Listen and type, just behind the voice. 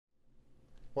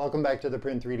Welcome back to the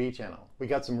Print 3D channel. We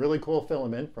got some really cool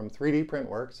filament from 3D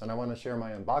Printworks, and I want to share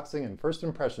my unboxing and first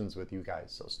impressions with you guys,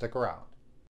 so stick around.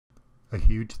 A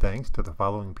huge thanks to the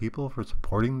following people for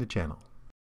supporting the channel.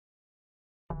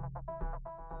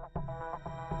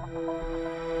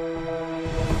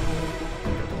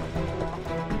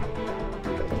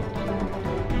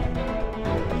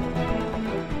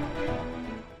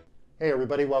 Hey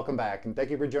everybody, welcome back, and thank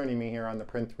you for joining me here on the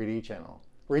Print 3D channel.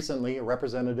 Recently, a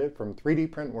representative from 3D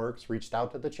Printworks reached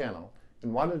out to the channel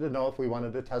and wanted to know if we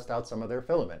wanted to test out some of their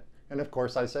filament. And of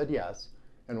course I said yes,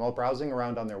 and while browsing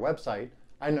around on their website,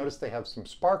 I noticed they have some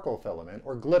sparkle filament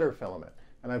or glitter filament,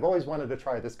 and I've always wanted to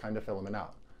try this kind of filament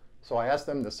out. So I asked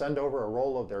them to send over a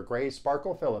roll of their gray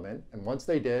sparkle filament, and once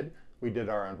they did, we did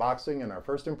our unboxing and our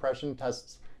first impression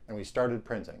tests, and we started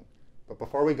printing. But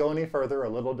before we go any further, a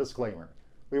little disclaimer.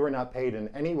 We were not paid in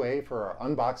any way for our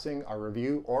unboxing, our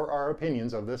review, or our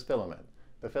opinions of this filament.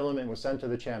 The filament was sent to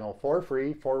the channel for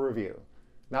free for review.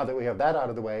 Now that we have that out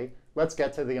of the way, let's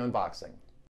get to the unboxing.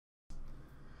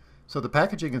 So the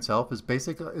packaging itself is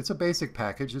basic. It's a basic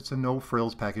package. It's a no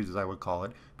frills package, as I would call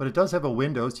it, but it does have a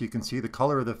window so you can see the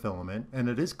color of the filament, and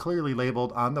it is clearly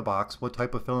labeled on the box what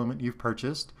type of filament you've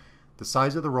purchased, the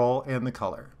size of the roll, and the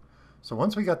color. So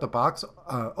once we got the box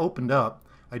opened up,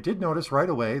 I did notice right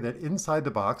away that inside the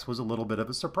box was a little bit of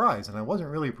a surprise, and I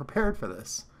wasn't really prepared for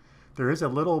this. There is a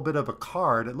little bit of a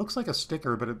card. It looks like a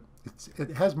sticker, but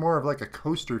it has more of like a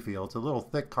coaster feel. It's a little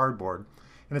thick cardboard,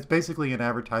 and it's basically an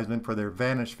advertisement for their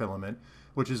Vanish filament,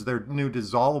 which is their new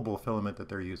dissolvable filament that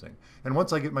they're using. And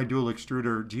once I get my dual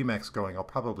extruder G-Mex going, I'll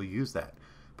probably use that.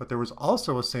 But there was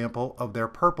also a sample of their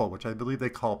purple, which I believe they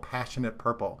call Passionate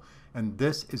Purple. And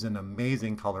this is an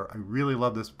amazing color. I really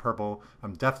love this purple.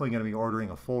 I'm definitely going to be ordering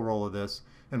a full roll of this,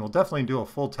 and we'll definitely do a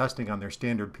full testing on their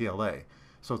standard PLA.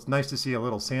 So it's nice to see a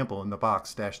little sample in the box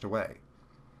stashed away.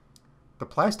 The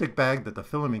plastic bag that the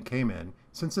filament came in,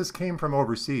 since this came from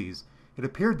overseas, it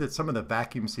appeared that some of the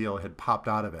vacuum seal had popped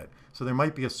out of it, so there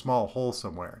might be a small hole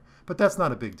somewhere. But that's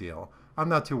not a big deal. I'm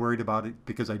not too worried about it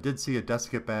because I did see a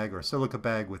desiccant bag or a silica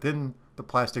bag within the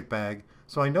plastic bag,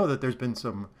 so I know that there's been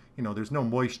some, there's no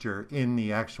moisture in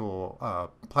the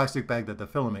actual plastic bag that the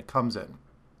filament comes in.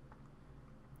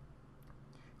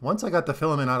 Once I got the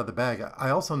filament out of the bag, I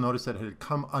also noticed that it had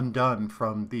come undone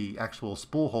from the actual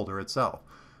spool holder itself,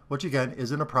 which again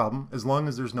isn't a problem as long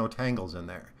as there's no tangles in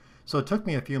there. So it took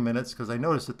me a few minutes because I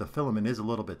noticed that the filament is a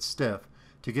little bit stiff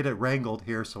to get it wrangled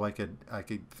here so I could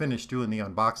finish doing the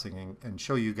unboxing and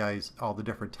show you guys all the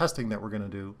different testing that we're going to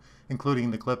do, including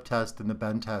the clip test and the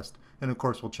bend test, and of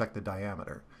course we'll check the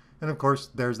diameter. And of course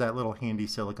there's that little handy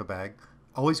silica bag.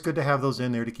 Always good to have those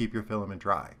in there to keep your filament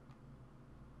dry.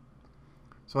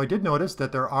 So I did notice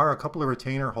that there are a couple of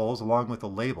retainer holes along with a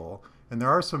label, and there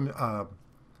are some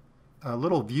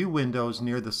little view windows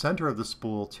near the center of the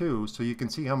spool too, so you can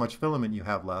see how much filament you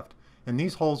have left. And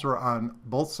these holes are on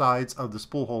both sides of the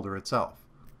spool holder itself.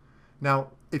 Now,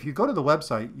 if you go to the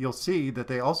website, you'll see that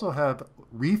they also have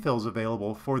refills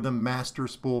available for the master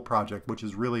spool project, which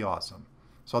is really awesome.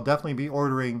 So I'll definitely be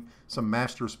ordering some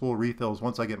master spool refills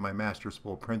once I get my master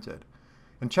spool printed.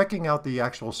 And checking out the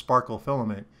actual sparkle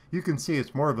filament, you can see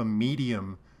it's more of a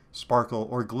medium sparkle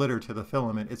or glitter to the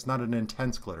filament. It's not an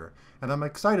intense glitter. And I'm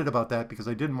excited about that because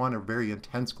I didn't want a very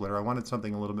intense glitter. I wanted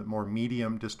something a little bit more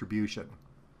medium distribution.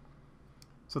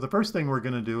 So the first thing we're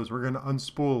going to do is we're going to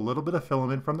unspool a little bit of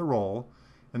filament from the roll,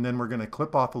 and then we're going to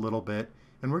clip off a little bit,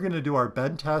 and we're going to do our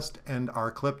bend test and our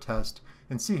clip test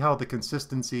and see how the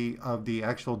consistency of the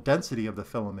actual density of the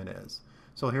filament is.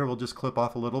 So here we'll just clip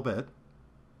off a little bit.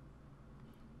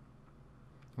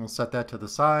 We'll set that to the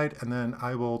side, and then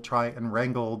I will try and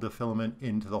wrangle the filament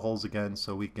into the holes again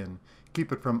so we can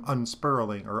keep it from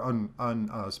unspooling or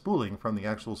unspooling from the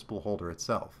actual spool holder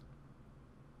itself.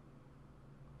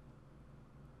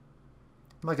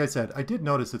 Like I said, I did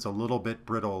notice it's a little bit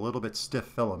brittle, a little bit stiff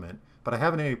filament, but I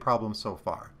haven't had any problems so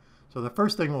far. So the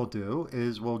first thing we'll do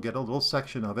is we'll get a little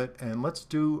section of it, and let's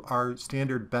do our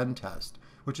standard bend test,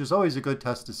 which is always a good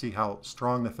test to see how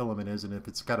strong the filament is and if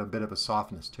it's got a bit of a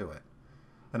softness to it.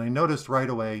 And I noticed right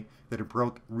away that it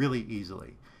broke really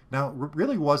easily. Now, it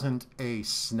really wasn't a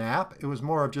snap, it was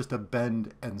more of just a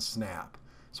bend and snap.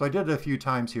 So I did it a few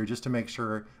times here just to make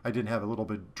sure I didn't have a little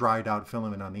bit dried out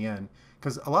filament on the end,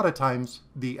 because a lot of times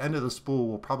the end of the spool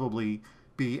will probably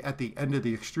be at the end of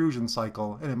the extrusion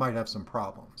cycle and it might have some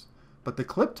problems. But the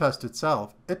clip test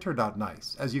itself, it turned out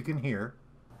nice. As you can hear,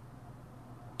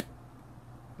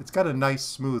 it's got a nice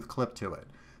smooth clip to it.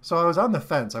 So I was on the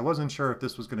fence. I wasn't sure if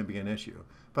this was going to be an issue.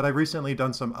 But I've recently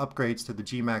done some upgrades to the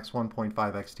G-Max 1.5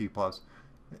 XT Plus.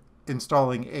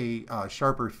 installing a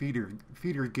sharper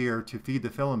feeder gear to feed the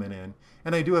filament in,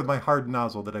 and I do have my hard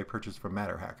nozzle that I purchased from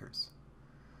Matter Hackers.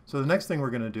 So the next thing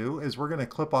we're going to do is we're going to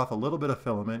clip off a little bit of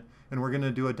filament, and we're going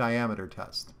to do a diameter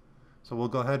test. So we'll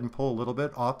go ahead and pull a little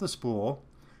bit off the spool,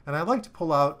 and I like to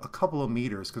pull out a couple of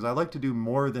meters because I like to do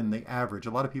more than the average.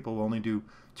 A lot of people will only do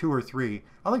 2 or 3.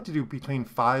 I like to do between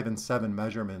 5 and 7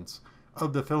 measurements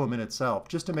of the filament itself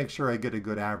just to make sure I get a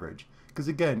good average. Because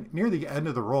again, near the end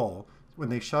of the roll, when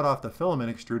they shut off the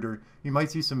filament extruder, you might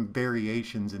see some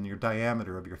variations in your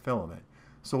diameter of your filament.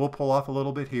 So we'll pull off a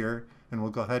little bit here, and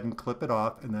we'll go ahead and clip it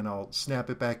off, and then I'll snap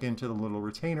it back into the little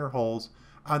retainer holes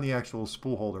on the actual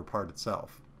spool holder part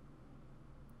itself.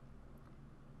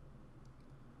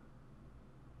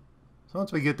 So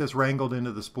once we get this wrangled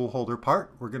into the spool holder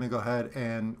part, we're going to go ahead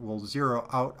and we'll zero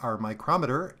out our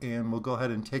micrometer, and we'll go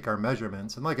ahead and take our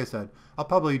measurements. And like I said, I'll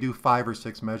probably do 5 or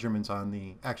 6 measurements on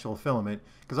the actual filament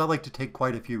because I like to take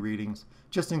quite a few readings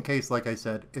just in case, like I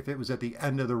said, if it was at the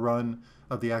end of the run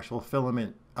of the actual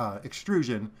filament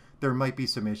extrusion, there might be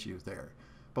some issues there.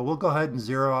 But we'll go ahead and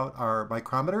zero out our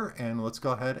micrometer, and let's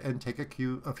go ahead and take a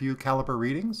few caliper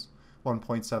readings.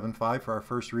 1.75 for our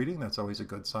first reading. That's always a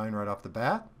good sign right off the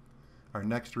bat. Our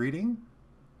next reading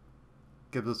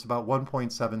gives us about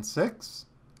 1.76.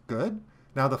 Good.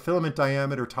 Now the filament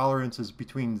diameter tolerance is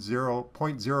between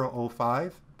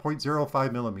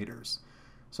 0.05 millimeters.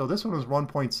 So this one was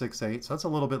 1.68, so that's a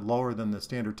little bit lower than the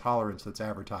standard tolerance that's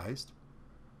advertised.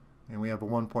 And we have a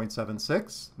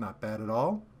 1.76, not bad at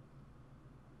all.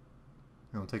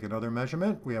 And we'll take another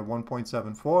measurement. We have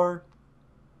 1.74.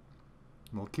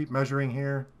 We'll keep measuring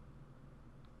here.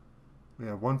 We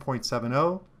have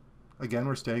 1.70. Again,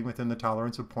 we're staying within the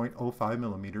tolerance of 0.05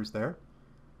 millimeters there.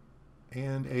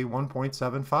 And a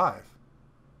 1.75.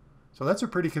 So that's a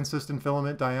pretty consistent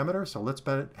filament diameter. So let's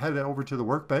head over to the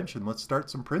workbench and let's start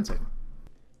some printing.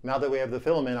 Now that we have the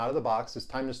filament out of the box, it's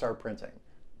time to start printing.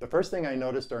 The first thing I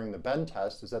noticed during the bend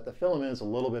test is that the filament is a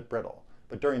little bit brittle.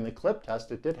 But during the clip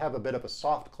test, it did have a bit of a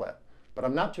soft clip. But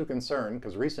I'm not too concerned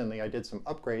because recently I did some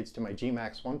upgrades to my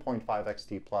G-Max 1.5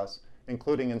 XT Plus,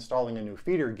 including installing a new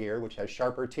feeder gear which has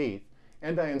sharper teeth,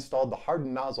 and I installed the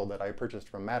hardened nozzle that I purchased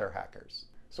from Matter Hackers.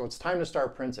 So it's time to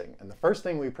start printing, and the first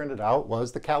thing we printed out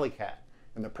was the Cali Cat.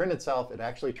 And the print itself, it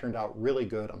actually turned out really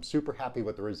good. I'm super happy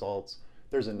with the results.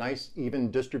 There's a nice even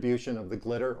distribution of the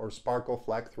glitter or sparkle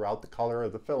fleck throughout the color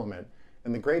of the filament,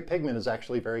 and the gray pigment is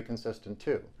actually very consistent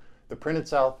too. The print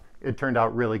itself, it turned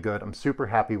out really good. I'm super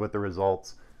happy with the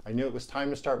results. I knew it was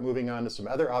time to start moving on to some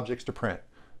other objects to print.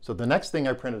 So the next thing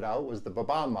I printed out was the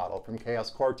Boban model from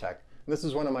Chaos Cortec. This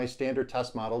is one of my standard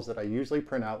test models that I usually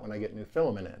print out when I get new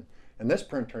filament in. And this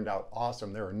print turned out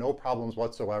awesome. There are no problems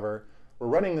whatsoever. We're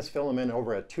running this filament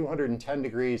over at 210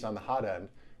 degrees on the hot end,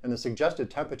 and the suggested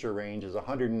temperature range is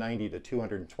 190 to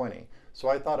 220. So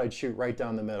I thought I'd shoot right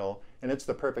down the middle, and it's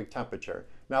the perfect temperature.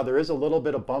 Now there is a little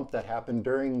bit of bump that happened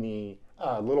during the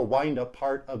little wind-up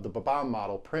part of the Boban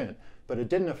model print, but it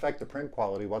didn't affect the print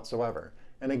quality whatsoever.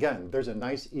 And again, there's a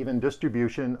nice even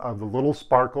distribution of the little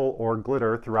sparkle or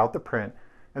glitter throughout the print.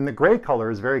 And the gray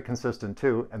color is very consistent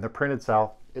too, and the print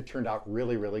itself, it turned out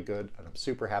really, really good, and I'm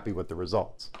super happy with the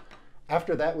results.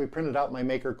 After that, we printed out my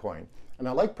maker coin. And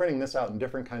I like printing this out in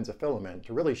different kinds of filament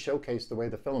to really showcase the way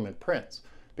the filament prints,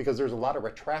 because there's a lot of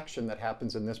retraction that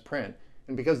happens in this print.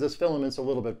 And because this filament's a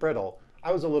little bit brittle,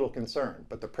 I was a little concerned,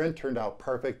 but the print turned out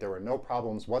perfect. There were no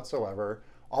problems whatsoever.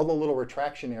 All the little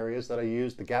retraction areas that I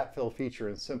used, the gap fill feature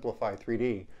in Simplify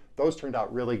 3D, those turned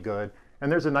out really good.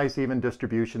 And there's a nice even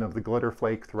distribution of the glitter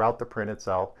flake throughout the print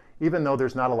itself. Even though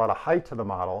there's not a lot of height to the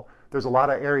model, there's a lot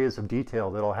of areas of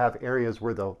detail that'll have areas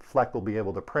where the fleck will be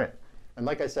able to print. And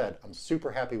like I said, I'm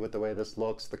super happy with the way this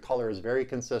looks. The color is very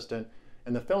consistent,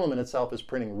 and the filament itself is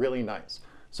printing really nice.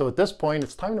 So at this point,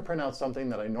 it's time to print out something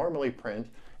that I normally print,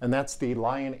 and that's the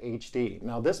Lion HD.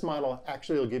 Now this model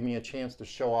actually will give me a chance to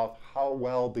show off how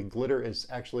well the glitter is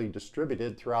actually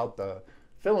distributed throughout the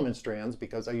filament strands,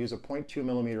 because I use a 0.2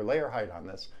 millimeter layer height on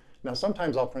this. Now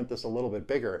sometimes I'll print this a little bit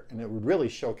bigger and it would really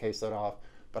showcase that off,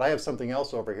 but I have something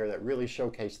else over here that really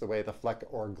showcases the way the fleck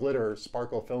or glitter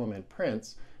sparkle filament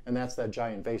prints, and that's that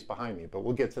giant vase behind me, but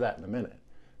we'll get to that in a minute.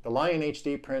 The Lion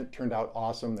HD print turned out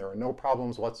awesome. There were no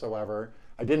problems whatsoever.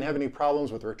 I didn't have any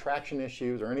problems with retraction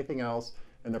issues or anything else,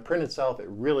 and the print itself, it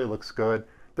really looks good.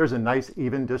 There's a nice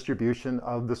even distribution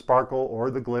of the sparkle or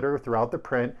the glitter throughout the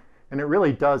print, and it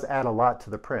really does add a lot to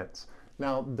the prints.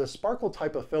 Now, the sparkle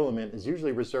type of filament is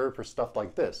usually reserved for stuff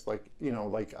like this, like,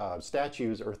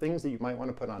 statues or things that you might want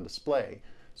to put on display.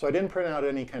 So I didn't print out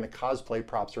any kind of cosplay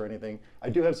props or anything. I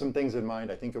do have some things in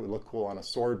mind. I think it would look cool on a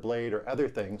sword blade or other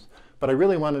things, but I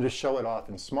really wanted to show it off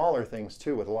in smaller things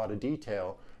too with a lot of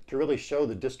detail to really show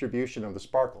the distribution of the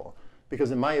sparkle.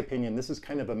 Because in my opinion, this is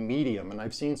kind of a medium, and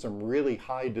I've seen some really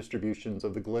high distributions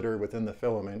of the glitter within the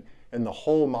filament, and the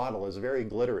whole model is very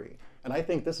glittery. And I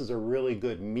think this is a really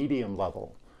good medium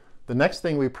level. The next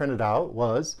thing we printed out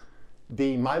was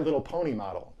the My Little Pony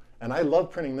model. And I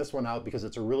love printing this one out because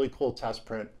it's a really cool test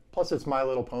print. Plus it's My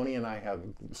Little Pony and I have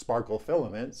sparkle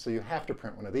filament, so you have to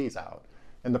print one of these out.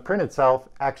 And the print itself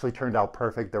actually turned out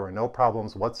perfect. There were no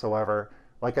problems whatsoever.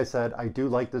 Like I said, I do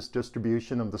like this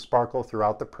distribution of the sparkle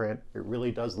throughout the print. It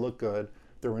really does look good.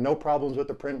 There were no problems with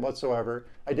the print whatsoever.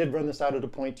 I did run this out at a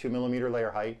 0.2mm layer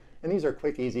height, and these are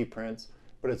quick, easy prints,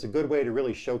 but it's a good way to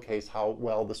really showcase how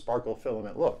well the sparkle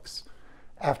filament looks.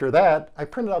 After that, I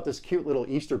printed out this cute little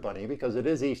Easter bunny because it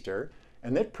is Easter,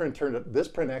 and this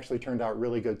print actually turned out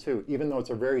really good too. Even though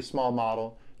it's a very small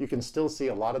model, you can still see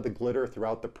a lot of the glitter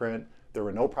throughout the print. There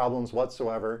were no problems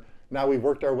whatsoever. Now we've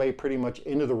worked our way pretty much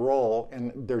into the roll,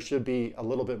 and there should be a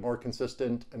little bit more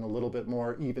consistent and a little bit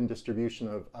more even distribution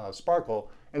of sparkle.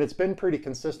 And it's been pretty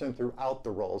consistent throughout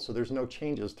the roll, so there's no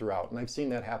changes throughout. And I've seen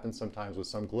that happen sometimes with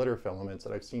some glitter filaments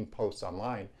that I've seen posts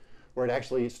online, where it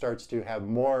actually starts to have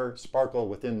more sparkle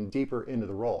within deeper into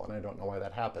the roll, and I don't know why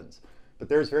that happens. But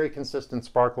there's very consistent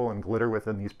sparkle and glitter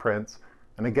within these prints.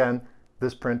 And again,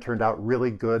 this print turned out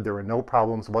really good. There were no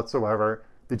problems whatsoever.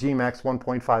 The G-Max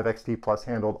 1.5 XT Plus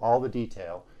handled all the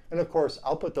detail. And of course,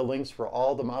 I'll put the links for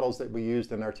all the models that we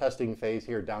used in our testing phase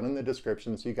here down in the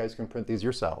description so you guys can print these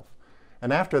yourself.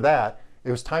 And after that,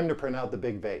 it was time to print out the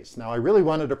big vase. Now I really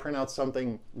wanted to print out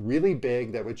something really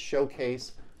big that would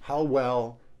showcase how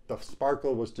well the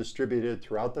sparkle was distributed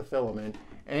throughout the filament.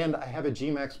 And I have a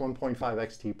G-Max 1.5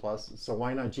 XT Plus, so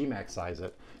why not G-Max size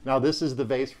it? Now this is the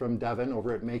vase from Devin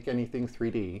over at Make Anything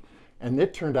 3D. And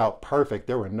it turned out perfect.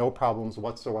 There were no problems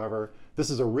whatsoever. This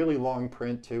is a really long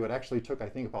print too. It actually took, I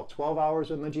think, about 12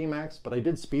 hours in the G-Max, but I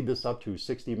did speed this up to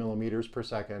 60 millimeters per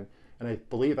second. And I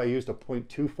believe I used a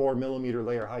 0.24mm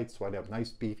layer height, so I'd have nice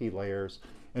beefy layers.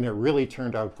 And it really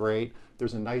turned out great.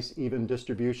 There's a nice even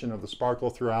distribution of the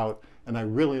sparkle throughout, and I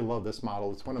really love this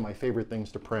model. It's one of my favorite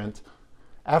things to print.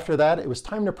 After that, it was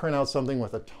time to print out something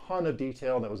with a ton of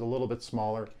detail that was a little bit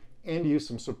smaller and use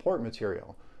some support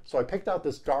material. So I picked out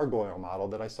this gargoyle model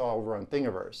that I saw over on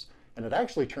Thingiverse, and it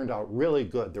actually turned out really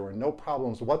good. There were no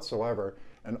problems whatsoever,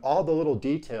 and all the little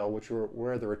detail, which were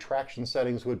where the retraction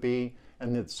settings would be,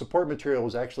 and the support material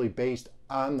was actually based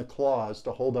on the claws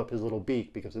to hold up his little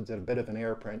beak, because it's a bit of an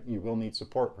air print. You will need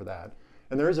support for that.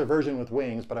 And there is a version with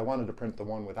wings, but I wanted to print the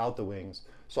one without the wings,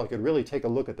 so I could really take a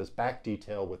look at this back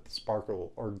detail with the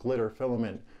sparkle or glitter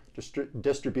filament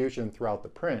distribution throughout the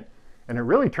print. And it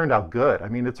really turned out good. I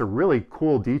mean, it's a really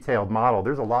cool detailed model.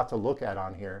 There's a lot to look at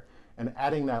on here. And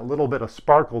adding that little bit of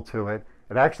sparkle to it,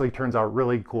 it actually turns out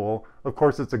really cool. Of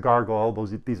course, it's a gargoyle.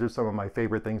 These are some of my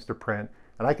favorite things to print.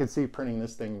 And I could see printing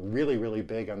this thing really, really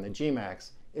big on the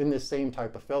G-Max in this same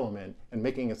type of filament and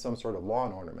making it some sort of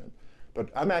lawn ornament. But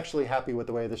I'm actually happy with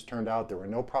the way this turned out. There were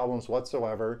no problems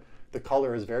whatsoever. The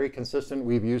color is very consistent.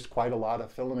 We've used quite a lot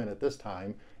of filament at this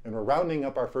time, and we're rounding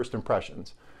up our first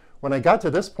impressions. When I got to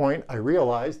this point, I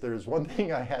realized there's one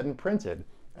thing I hadn't printed,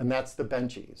 and that's the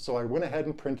benchy. So I went ahead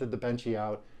and printed the benchy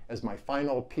out as my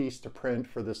final piece to print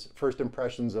for this first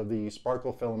impressions of the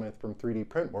sparkle filament from 3D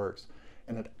Printworks,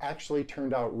 and it actually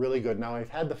turned out really good. Now I've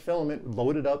had the filament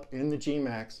loaded up in the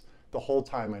G-Max the whole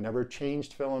time. I never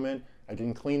changed filament. I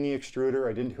didn't clean the extruder.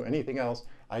 I didn't do anything else.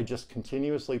 I just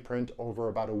continuously print over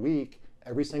about a week,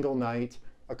 every single night,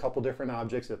 a couple different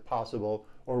objects if possible,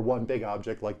 or one big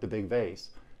object like the big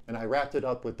vase. And I wrapped it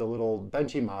up with the little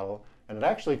benchy model, and it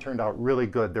actually turned out really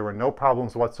good. There were no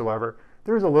problems whatsoever.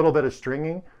 There was a little bit of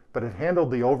stringing, but it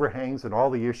handled the overhangs and all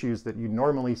the issues that you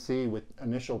normally see with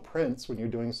initial prints when you're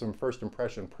doing some first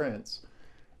impression prints.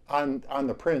 On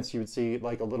the prints, you would see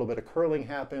like a little bit of curling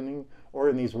happening, or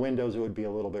in these windows, it would be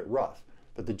a little bit rough.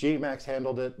 But the G-Max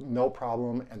handled it, no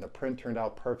problem, and the print turned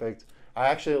out perfect. I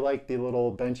actually like the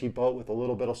little benchy boat with a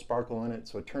little bit of sparkle in it,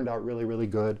 so it turned out really, really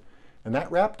good. And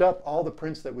that wrapped up all the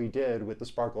prints that we did with the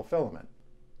sparkle filament.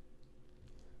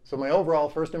 So my overall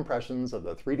first impressions of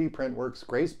the 3D Printworks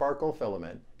Gray Sparkle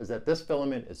Filament is that this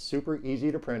filament is super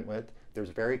easy to print with. There's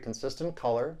very consistent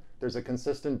color. There's a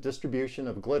consistent distribution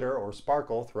of glitter or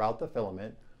sparkle throughout the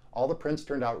filament. All the prints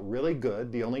turned out really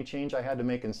good. The only change I had to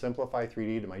make in Simplify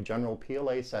 3D to my general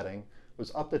PLA setting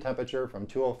was up the temperature from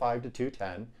 205 to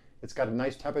 210. It's got a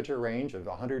nice temperature range of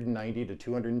 190 to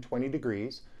 220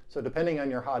 degrees. So depending on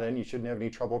your hot end, you shouldn't have any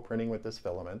trouble printing with this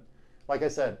filament. Like I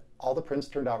said, all the prints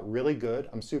turned out really good.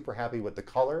 I'm super happy with the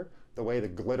color, the way the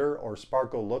glitter or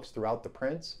sparkle looks throughout the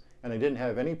prints, and I didn't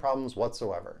have any problems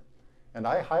whatsoever. And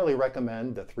I highly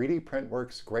recommend the 3D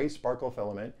Printworks Gray Sparkle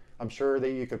Filament. I'm sure that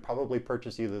you could probably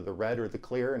purchase either the red or the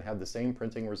clear and have the same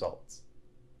printing results.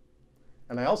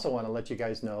 And I also want to let you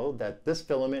guys know that this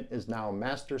filament is now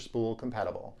master spool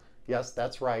compatible. Yes,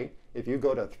 that's right. If you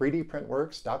go to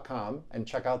 3dprintworks.com and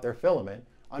check out their filament,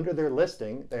 under their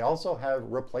listing, they also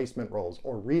have replacement rolls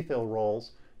or refill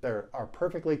rolls that are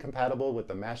perfectly compatible with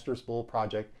the master spool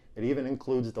project. It even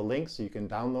includes the link so you can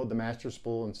download the master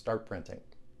spool and start printing.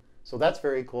 So that's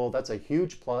very cool. That's a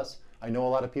huge plus. I know a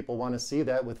lot of people want to see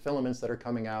that with filaments that are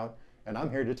coming out, and I'm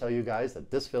here to tell you guys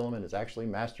that this filament is actually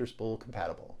master spool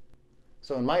compatible.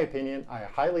 So in my opinion, I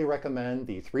highly recommend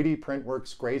the 3D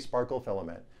Printworks Gray Sparkle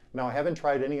Filament. Now I haven't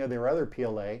tried any of their other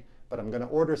PLA, but I'm going to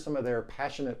order some of their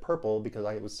Passionate Purple because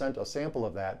I was sent a sample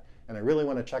of that, and I really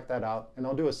want to check that out, and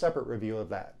I'll do a separate review of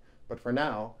that. But for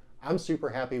now, I'm super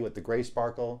happy with the Gray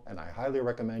Sparkle, and I highly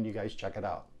recommend you guys check it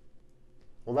out.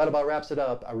 Well, that about wraps it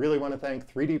up. I really want to thank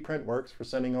 3D Printworks for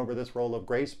sending over this roll of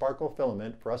Gray Sparkle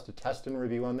Filament for us to test and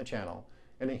review on the channel,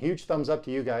 and a huge thumbs up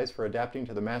to you guys for adapting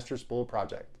to the Master Spool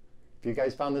project. If you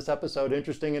guys found this episode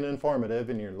interesting and informative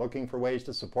and you're looking for ways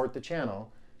to support the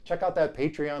channel, check out that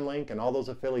Patreon link and all those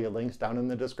affiliate links down in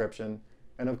the description.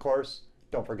 And of course,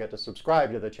 don't forget to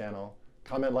subscribe to the channel,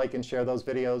 comment, like, and share those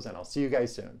videos, and I'll see you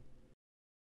guys soon.